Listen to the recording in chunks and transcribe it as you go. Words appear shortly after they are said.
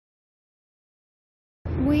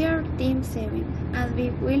Team 7, and we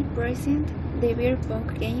will present the beer pong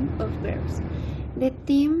game of verbs. The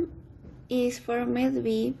team is formed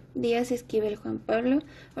by Díaz Esquivel Juan Pablo,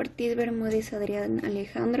 Ortiz Bermúdez Adrián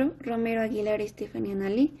Alejandro, Romero Aguilar Stephanie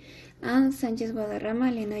Anali, and Sánchez Guadarrama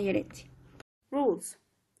Elena Yaretsi. Rules: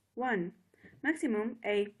 1. Maximum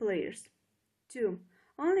 8 players. 2.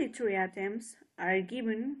 Only 3 attempts are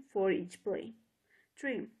given for each play.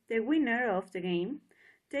 3. The winner of the game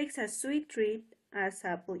takes a sweet treat as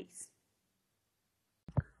a prize.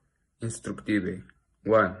 Instructive.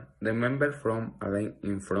 1. The member from a line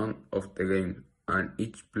in front of the game, and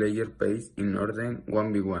each player pays in order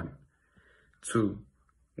 1v1. 2.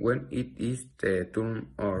 When it is the turn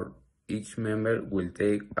or each member will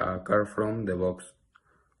take a card from the box,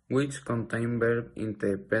 which contain verb in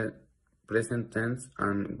the present tense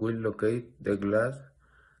and will locate the glass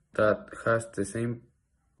that has the same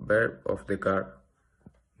verb of the card,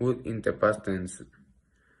 would in the past tense.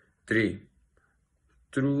 3.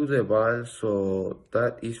 Throw the ball so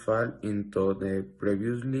that it falls into the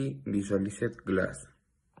previously visualized glass.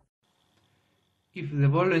 If the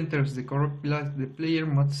ball enters the correct glass, the player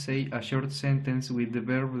must say a short sentence with the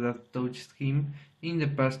verb that touched him in the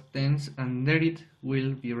past tense, and there it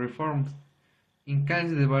will be reformed. In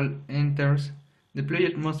case the ball enters, the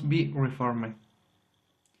player must be reformed.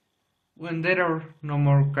 When there are no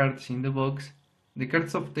more cards in the box, the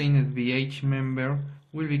cards obtained by each member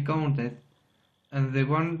will be counted, and the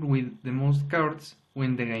one with the most cards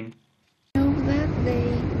wins the game. Now that they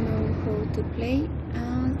know how to play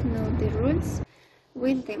and know the rules,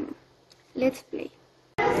 with them, let's play.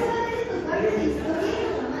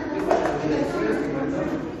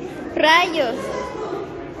 ¡Rayos!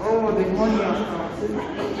 ¡Oh, demonios!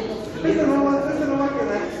 Este no va a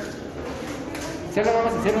quedar. Solo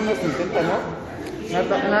vamos a hacer unos intentos, ¿no? No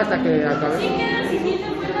hasta que acabemos.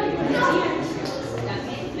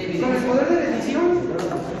 Con el poder de la edición.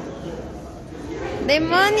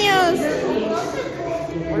 ¡Demonios!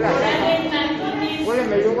 Hola.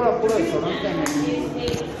 Huéleme, yo con puro desodorante.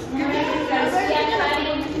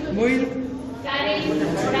 Muy.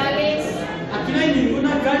 Aquí no hay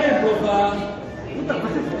ninguna Karen, porfa.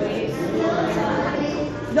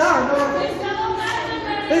 No.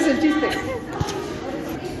 Ese es el chiste.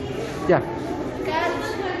 Ya.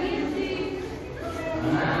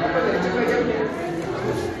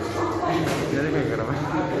 Ya deja de grabar.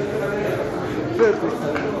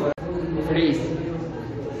 Freeze.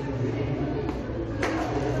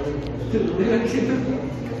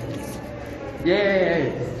 Yeah.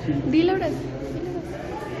 Dilo ahora.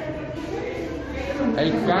 I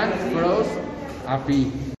can't cross a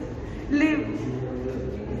pea. Leave.